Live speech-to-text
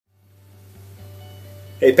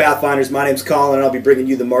Hey Pathfinders, my name's Colin and I'll be bringing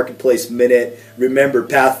you the Marketplace Minute. Remember,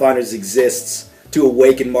 Pathfinders exists to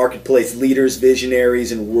awaken marketplace leaders,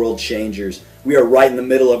 visionaries, and world changers. We are right in the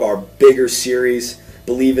middle of our bigger series,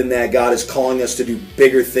 believing that God is calling us to do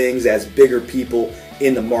bigger things as bigger people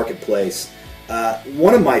in the marketplace.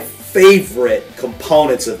 One of my favorite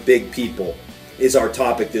components of big people is our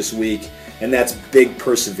topic this week, and that's big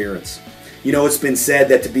perseverance. You know, it's been said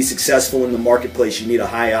that to be successful in the marketplace, you need a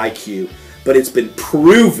high IQ. But it's been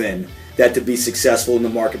proven that to be successful in the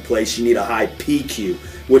marketplace, you need a high PQ,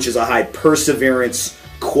 which is a high perseverance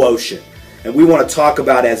quotient. And we want to talk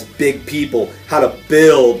about, as big people, how to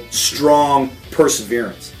build strong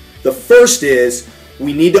perseverance. The first is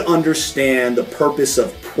we need to understand the purpose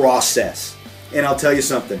of process. And I'll tell you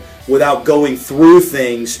something, without going through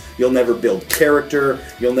things, you'll never build character,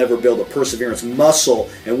 you'll never build a perseverance muscle,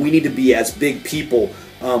 and we need to be, as big people,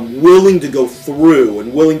 willing to go through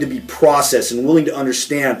and willing to be processed and willing to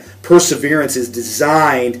understand perseverance is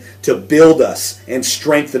designed to build us and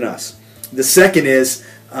strengthen us. The second is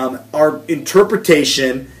our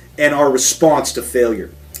interpretation and our response to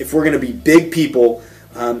failure. If we're going to be big people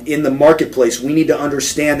in the marketplace, we need to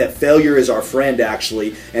understand that failure is our friend,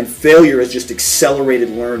 actually, and failure is just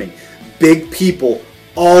accelerated learning. Big people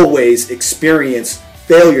always experience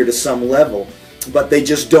failure to some level, but they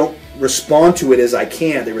just don't respond to it as I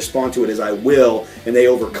can. They respond to it as I will, and they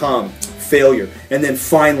overcome failure. And then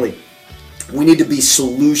finally, we need to be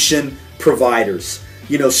solution providers.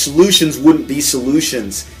 You know, solutions wouldn't be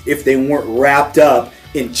solutions if they weren't wrapped up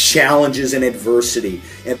in challenges and adversity.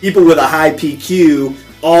 And people with a high PQ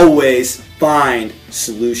always find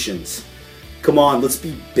solutions. Come on, let's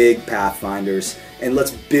be big Pathfinders, and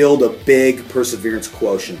let's build a big perseverance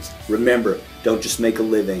quotient. Remember, don't just make a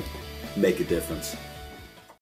living, make a difference.